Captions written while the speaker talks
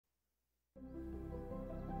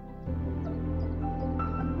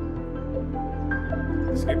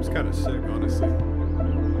This game's kind of sick, honestly. Just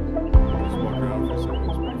walk around for a second.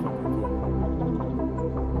 It's pretty fucking cool.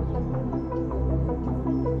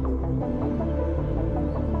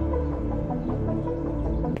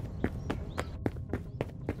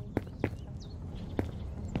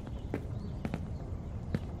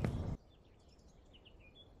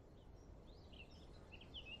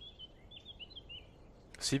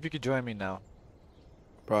 See if you could join me now.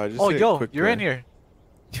 Bro, I just Oh, hit yo, quick you're play. in here.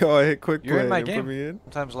 Yo, I hit quick You're play in my and it game. put me in.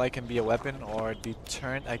 Sometimes light can be a weapon or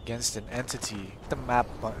deterrent against an entity. The map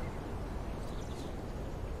button.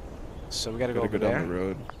 So we gotta go Gotta over go there. down the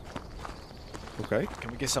road. Okay.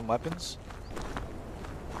 Can we get some weapons?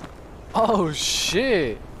 Oh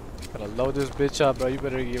shit! Gotta load this bitch up, bro. You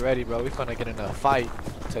better get ready, bro. We finna get in a fight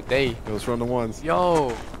today. Yo, let's run the ones.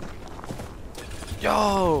 Yo!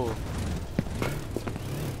 Yo!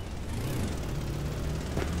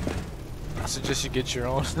 I suggest you get your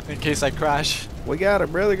own in case I crash. We got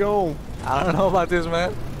it, brother. Go. I don't know about this,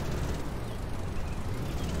 man.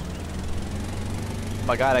 Oh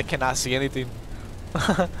my god, I cannot see anything.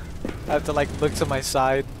 I have to like look to my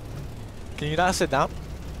side. Can you not sit down?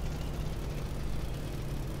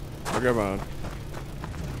 Okay, man.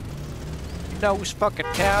 You know which fucking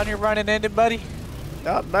town you're running into, buddy?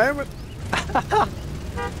 God damn it.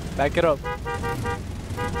 Back it up.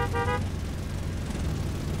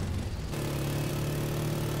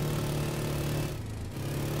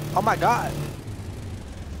 Oh my god.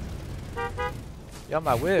 Yo,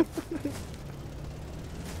 my whip.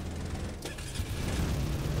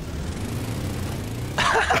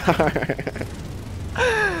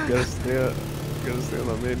 Gotta stay on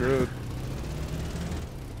the main road.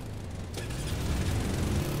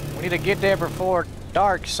 We need to get there before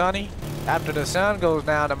dark, sonny. After the sun goes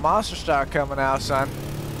down, the monsters start coming out, son.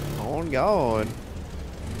 On God.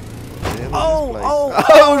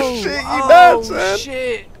 Oh shit, you nuts, son.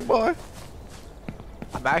 Shit. Boy.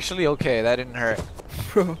 I'm actually okay. That didn't hurt.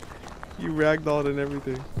 Bro, you ragdolled and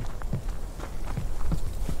everything.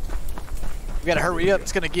 We gotta hurry up.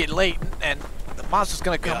 It's gonna get late, and the monster's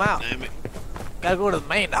gonna come out. Damn it. Gotta go to the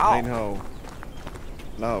main hall. Main hole.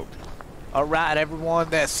 No. Alright, everyone,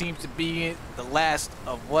 that seems to be the last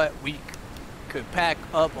of what we could pack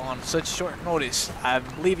up on such short notice. I'm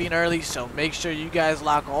leaving early, so make sure you guys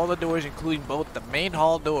lock all the doors, including both the main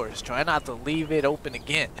hall doors. Try not to leave it open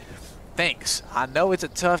again. Thanks. I know it's a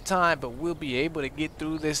tough time, but we'll be able to get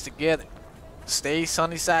through this together. Stay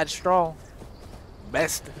Sunnyside strong.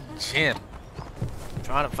 Best Jim.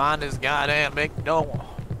 Trying to find this goddamn big door.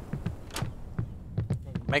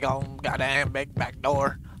 Make a goddamn big back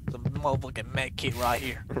door. Some motherfucking med kit right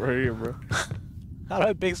here. Right here, bro. How do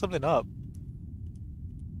I pick something up?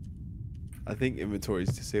 I think inventory is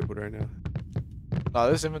disabled right now.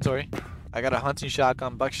 Oh, this inventory. I got a hunting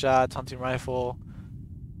shotgun, buckshot, hunting rifle,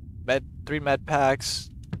 3 med packs.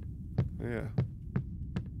 Yeah.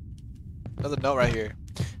 There's a note right here.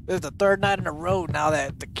 This is the 3rd night in a row now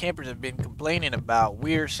that the campers have been complaining about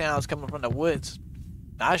weird sounds coming from the woods.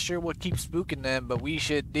 Not sure what keeps spooking them, but we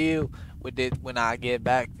should deal with it when I get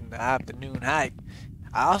back from the afternoon hike.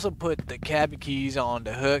 I also put the cabin keys on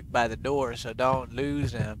the hook by the door, so don't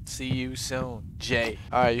lose them. See you soon, Jay.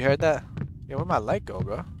 Alright, you heard that? Yeah, where'd my light go,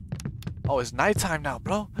 bro? Oh, it's nighttime now,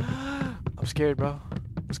 bro. I'm scared, bro.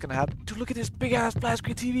 What's gonna happen? Dude, look at this big ass flat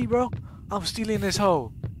screen TV, bro. I'm stealing this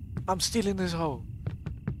hoe. I'm stealing this hoe.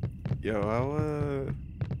 Yo,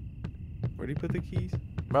 where'd he put the keys?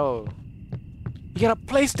 Bro. You got a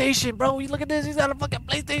PlayStation, bro. You look at this. He's got a fucking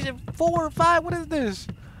PlayStation 4 or 5. What is this?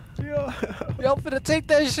 Yo. Yo, I'm finna take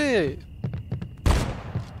that shit.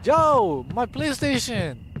 Yo, my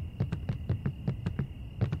PlayStation.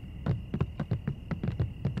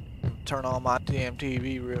 Turn on my damn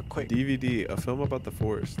TV real quick. DVD, a film about the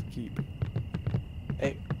forest. Keep.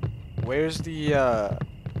 Hey, where's the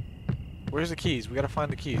keys? We gotta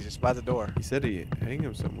find the keys. It's by the door. He said he hang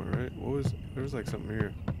them somewhere, right? There was like something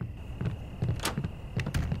here.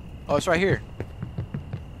 Oh, it's right here.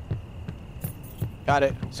 Got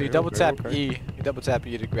it. So you Okay, double okay, tap okay. E. You double tap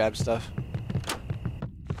E to grab stuff.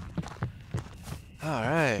 All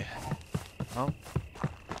right. Well.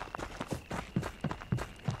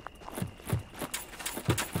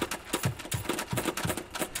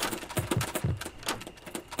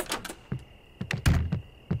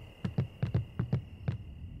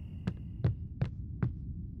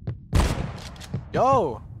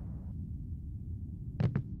 Yo!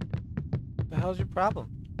 What the hell's your problem?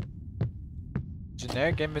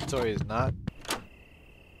 Generic inventory is not.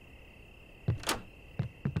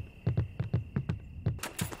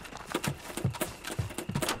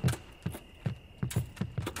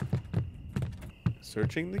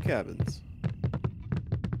 Searching the cabins.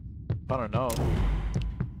 I don't know.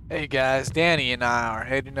 Hey guys, Danny and I are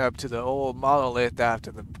heading up to the old monolith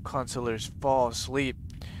after the consulars fall asleep.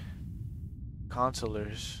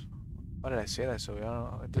 Consulars? Why did I say that so? I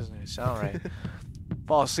don't know. It doesn't even sound right.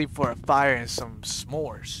 Fall asleep for a fire and some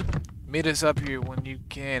s'mores. Meet us up here when you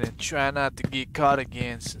can and try not to get caught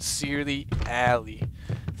again. Sincerely, Allie.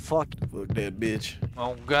 Fuck that bitch.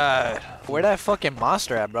 Oh god. Where that fucking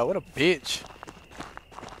monster at, bro? What a bitch.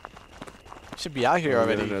 Should be out here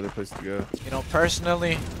already. Another place to go. You know,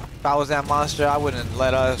 personally, if I was that monster, I wouldn't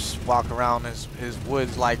let us walk around his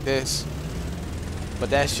woods like this.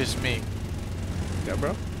 But that's just me. Yeah,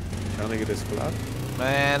 bro. Trying to get this cloud.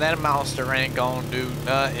 Man, that monster ain't gonna do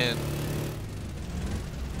nothing.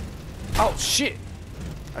 Oh shit!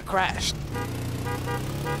 I crashed.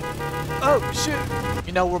 Oh shit!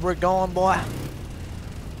 You know where we're going, boy?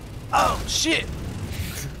 Oh shit!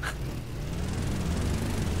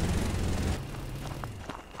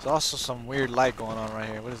 There's also some weird light going on right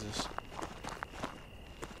here. What is this?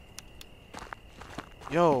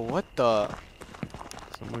 Yo, what the?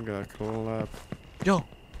 Someone got a cool up.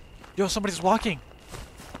 Yo, somebody's walking.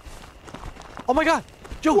 Oh my god!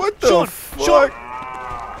 Yo, what the Sean, fuck? Sean,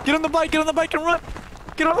 get on the bike and run!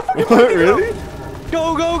 Get on the fucking What, bike! really?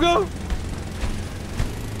 Go, go, go!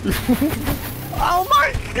 Oh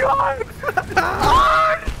my god!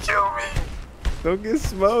 Oh, kill me! Don't get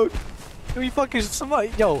smoked. He fucking somebody.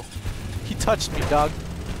 Yo, he touched me, dog.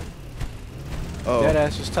 Oh. That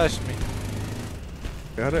ass just touched me.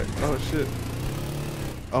 Got it? Oh shit.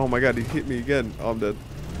 Oh my god, he hit me again. Oh, I'm dead.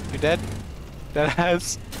 You dead? That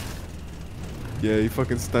ass. Yeah, he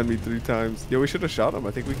fucking stunned me 3 times. Yeah, we should have shot him.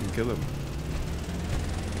 I think we can kill him.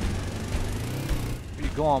 Where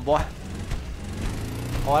you going, boy?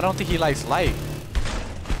 Oh, I don't think he likes light.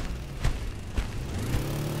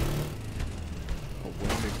 Oh,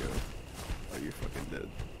 where'd they go? Oh, you're fucking dead.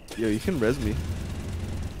 Yo, you can res me.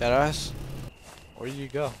 That ass? Where do you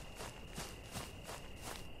go?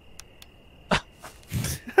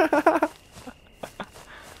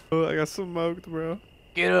 Oh, I got smoked, bro.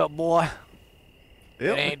 Get up, boy.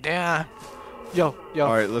 Yep. It ain't down. Yo.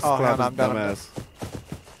 Alright, let's oh, clap no, his dumbass.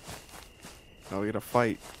 Now we gotta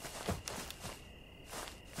fight.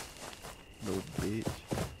 No bitch.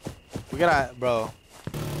 We gotta, bro.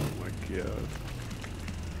 Oh my god.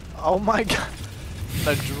 Oh my god.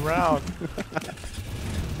 I drowned.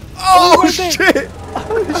 Oh, right shit!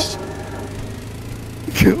 Oh,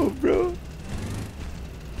 shit. Go, bro.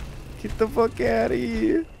 Get the fuck out of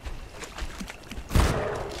here.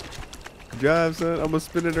 Drive, son. I'm gonna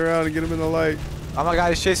spin it around and get him in the light. Oh my god,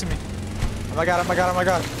 he's chasing me. Oh my god, oh my god, oh my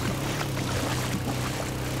god.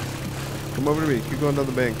 Come over to me. Keep going down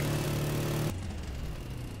the bank.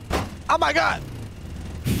 Oh my god!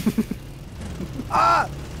 Ah!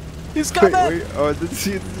 He's coming! Wait. Oh, that's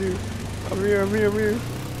you. I'm here, I'm here, I'm here.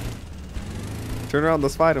 Turn around.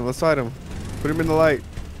 Let's fight him. Let's fight him. Put him in the light.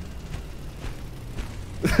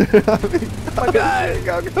 Oh my god!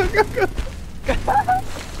 Go, go, go, go.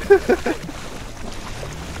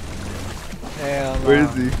 Hell no. Where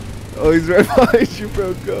is he? Oh, he's right behind you,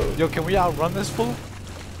 bro. Go. Yo, can we outrun this fool?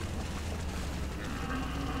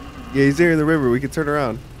 Yeah, he's there in the river. We can turn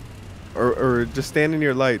around. Or just stand in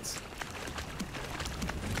your lights.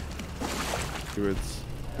 See where it's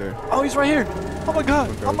there. Oh, he's right here. Oh my god.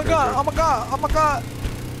 Okay, Oh my okay, god. okay. Oh my god. Oh my god.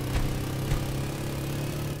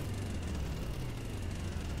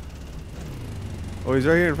 Oh, he's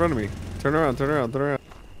right here in front of me. Turn around, turn around, turn around.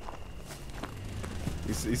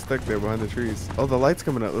 He's stuck there behind the trees. Oh, the light's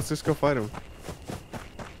coming up. Let's just go fight him.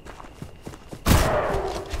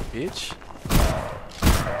 Bitch.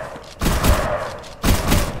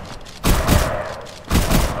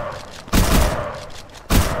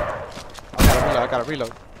 I gotta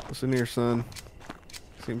reload. What's in here, son?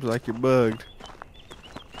 Seems like you're bugged.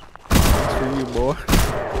 That's for you, boy.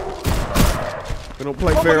 We don't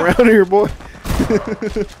play fair around here, boy.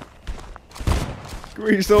 Come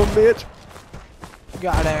here, you son of a bitch.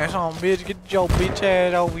 God ass on, bitch. Get your bitch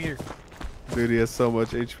ass over here. Dude, he has so much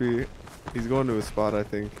HP. He's going to his spot, I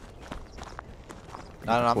think.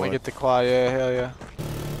 I don't know, I'm gonna get the quad, yeah, hell yeah.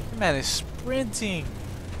 That man is sprinting.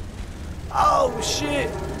 Oh shit!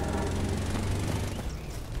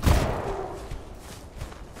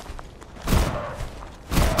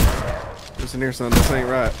 Listen here, son, this ain't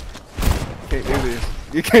right. You can't do this.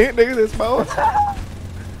 You can't do this, boy.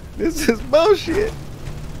 This is bullshit.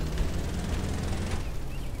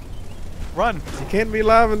 Run! You can't be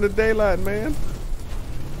live in the daylight, man.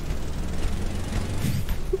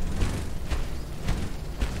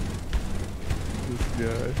 This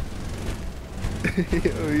guy.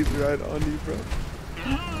 Yo, he's right on you, bro.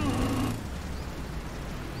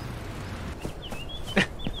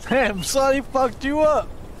 Damn, son, he fucked you up.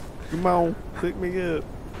 Come on, pick me up.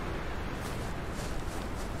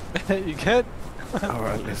 You good?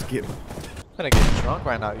 Alright, let's get him. I'm gonna get drunk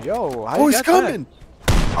right now. Yo, how Oh, you he's got coming!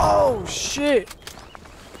 that? Oh, shit.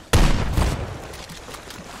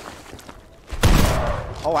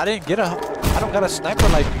 Oh, I didn't get a... I don't got a sniper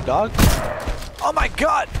like you, dog. Oh my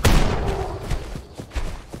god!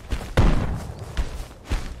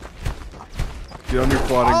 Get on your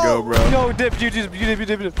quad and go, bro. Yo, dip, you dip.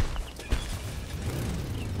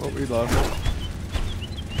 Oh, we lost him.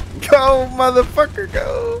 Go, motherfucker,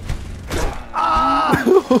 go! Ah!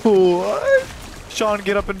 What? Sean,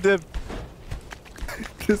 get up and dip.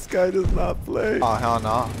 This guy does not play. Oh, hell no.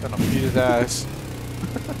 I'm gonna beat his ass.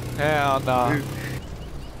 Hell no.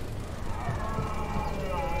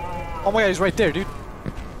 Oh my god, he's right there, dude.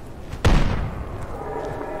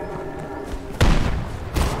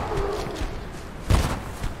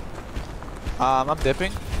 I'm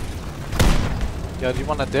dipping. Yo, do you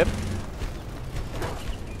wanna dip?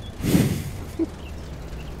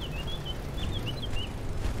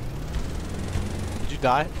 Did you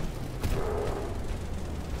die?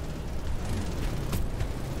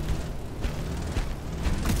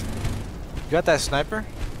 You got that sniper?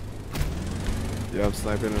 Yeah, I'm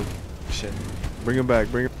sniping him. Shit. Bring him back,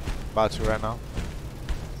 bring him. About to right now.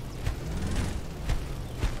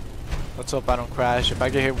 Let's hope I don't crash. If I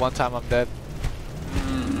get hit one time, I'm dead.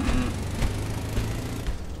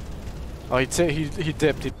 Oh, he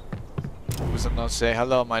dipped. He was gonna say,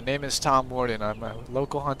 hello, my name is Tom Warden. I'm a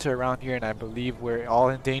local hunter around here, and I believe we're all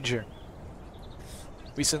in danger.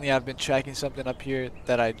 Recently, I've been tracking something up here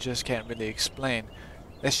that I just can't really explain.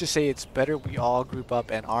 Let's just say it's better we all group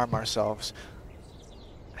up and arm ourselves.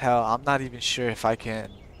 Hell, I'm not even sure if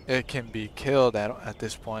it can be killed at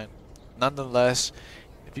this point. Nonetheless,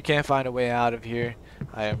 if you can't find a way out of here,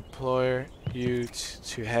 I implore you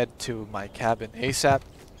to head to my cabin ASAP.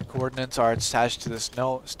 The coordinates are attached to this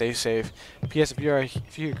note. Stay safe. P.S. If you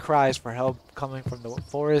hear cries for help coming from the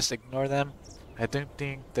forest, ignore them. I don't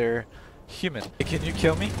think they're human. Hey, can you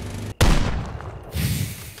kill me?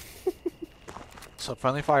 So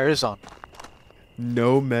friendly fire is on.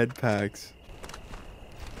 No med packs.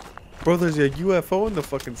 Bro, there's a UFO in the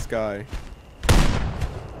fucking sky.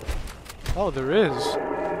 Oh, there is.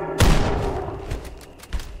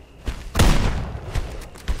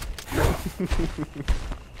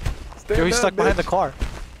 Yo, he's stuck behind the car.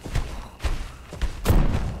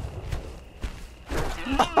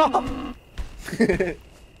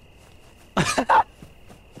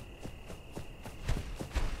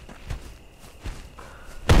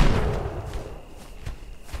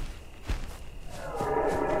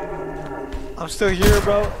 I'm still here,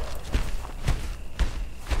 bro.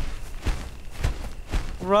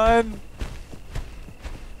 Run.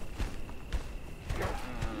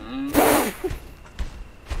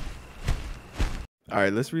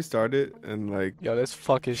 Alright, let's restart it and like. Yo, let's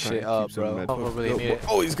fuck his try shit and up, keep some bro. med- Oh, we really need it.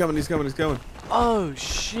 Oh, he's coming, he's coming, he's coming. Oh,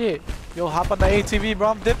 shit. Yo, hop on the ATV, bro.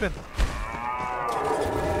 I'm dipping.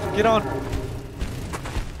 Get on.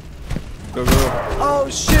 Go, go, go. Oh,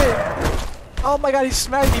 shit. Oh, my God. He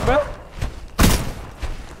smacked me, bro.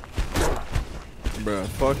 Bruh,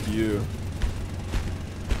 fuck you.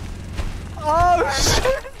 Oh,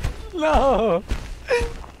 shit. No.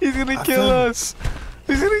 He's gonna kill us.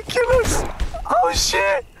 He's gonna kill us. Oh,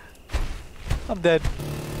 shit. I'm dead.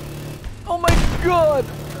 Oh, my God.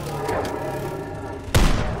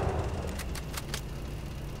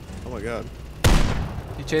 Oh my god.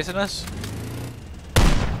 He chasing us?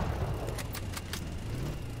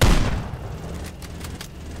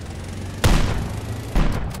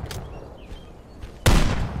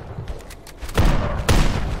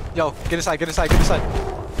 Yo, get inside, get inside, get inside.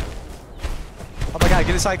 Oh my god,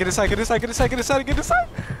 get inside, get inside, get inside, get inside, get inside, get inside.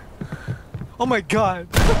 Oh my god.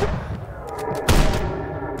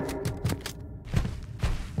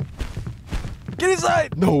 Get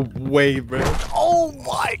inside! No way, bro. Oh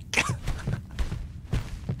my god.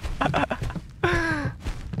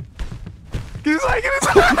 Get inside, get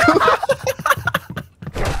inside!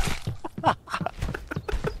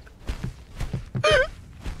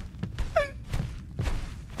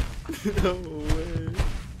 No way.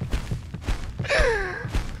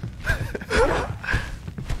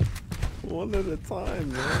 One at a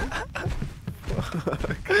time, man.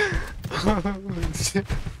 Fuck. Holy shit.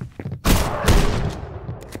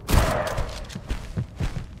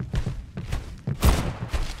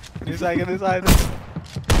 Get inside, get inside.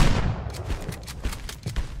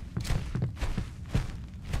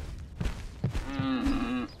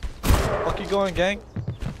 Fuck you going, gang?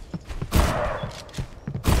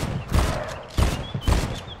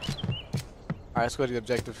 Alright, let's go to the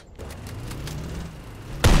objective.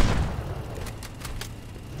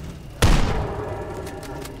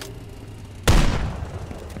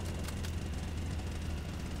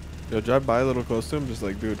 Yo, drive by a little close to him. Just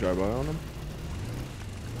like do a drive by on him.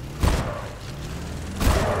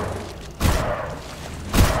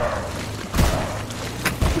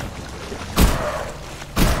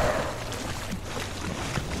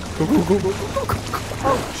 Go, go, go, go, go, go, go.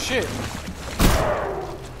 Oh shit!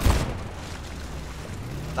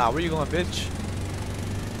 Nah, where you going, bitch?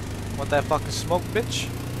 Want that fucking smoke, bitch?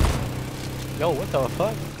 Yo, what the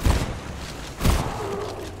fuck?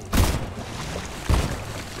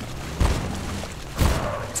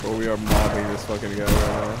 Oh, we are mobbing this fucking guy right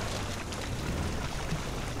now.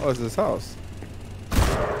 Oh, it's his house.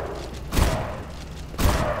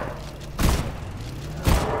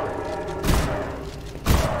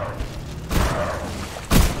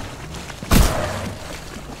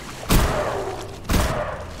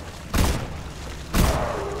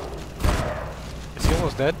 Is he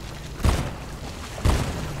almost dead?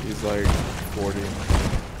 He's like 40.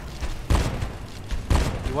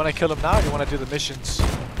 You want to kill him now or you want to do the missions?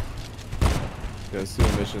 Yeah, let's do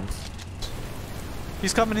the missions.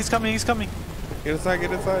 He's coming, he's coming, he's coming. Get inside,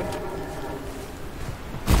 get inside.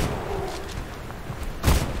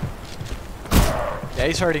 Yeah,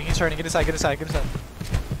 he's hurting, he's hurting. Get inside, get inside, get inside.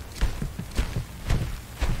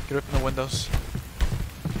 Get away from the windows.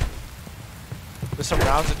 There's some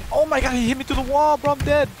rounds in. Oh my god, he hit me through the wall, bro, I'm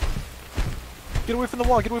dead. Get away from the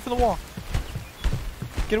wall, get away from the wall.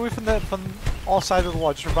 Get away from all sides of the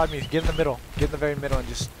wall, just revive me. Get in the middle. Get in the very middle and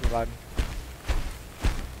just revive me.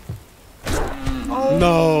 Oh.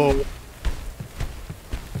 No.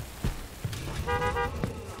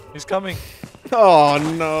 He's coming. Oh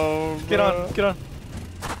no. Get bro. on, get on.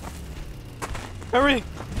 Hurry!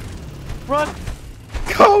 Run!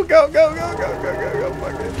 Go, go, go, go, go, go, go, go,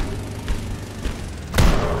 fuck it.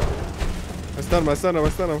 I stun him, I stun him, I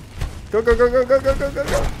stun him. Go, go, go, go, go, go, go, go,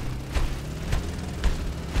 go.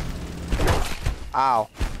 Ow.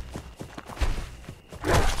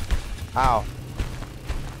 Ow.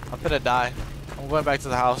 I'm gonna die. I'm going back to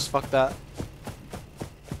the house. Fuck that.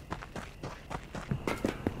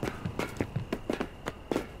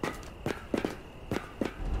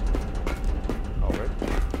 Oh, wait.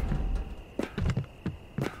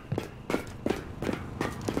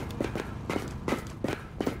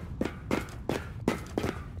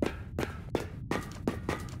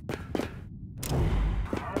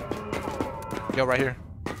 Yo, right here.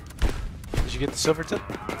 Did you get the silver tip?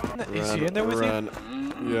 Is he in there with you?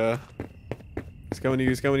 Yeah. He's coming to you,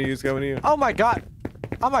 he's coming to you, he's coming to you. Oh my god!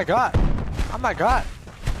 Oh my god! Oh my god!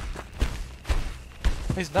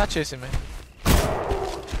 He's not chasing me.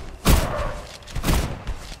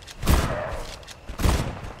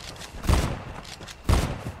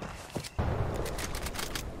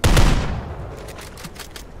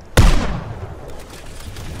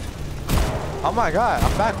 Oh my god,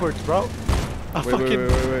 I'm backwards, bro.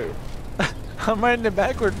 Wait. I'm riding it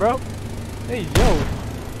backward, bro. Hey, yo.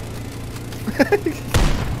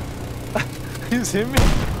 He's hit me.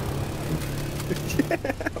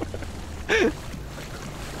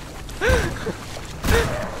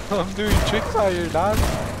 I'm doing tricks out here, dog.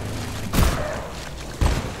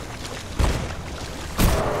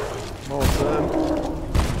 Come on, son.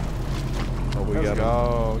 Oh, we Let's got him.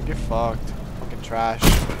 go. Get fucked. Fucking trash.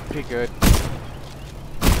 Get good.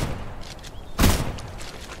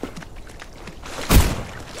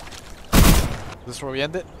 Is this where we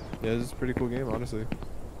end it? Yeah, this is a pretty cool game, honestly.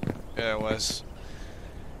 Yeah, it was.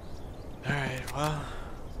 Alright, well.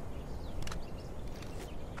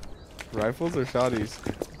 Rifles or shotties?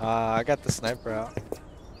 I got the sniper out.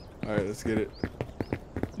 Alright, let's get it.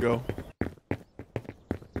 Go.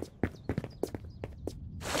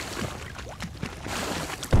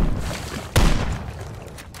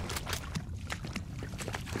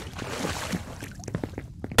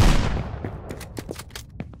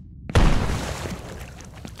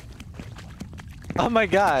 Oh my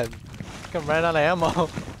god. I'm right out of ammo.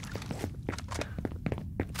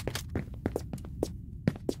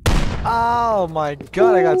 Oh my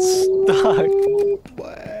god, I got stuck.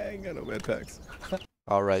 Bang, got no med packs.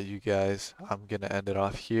 Alright, you guys, I'm gonna end it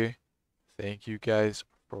off here. Thank you guys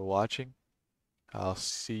for watching. I'll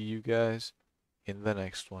see you guys in the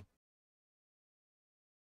next one.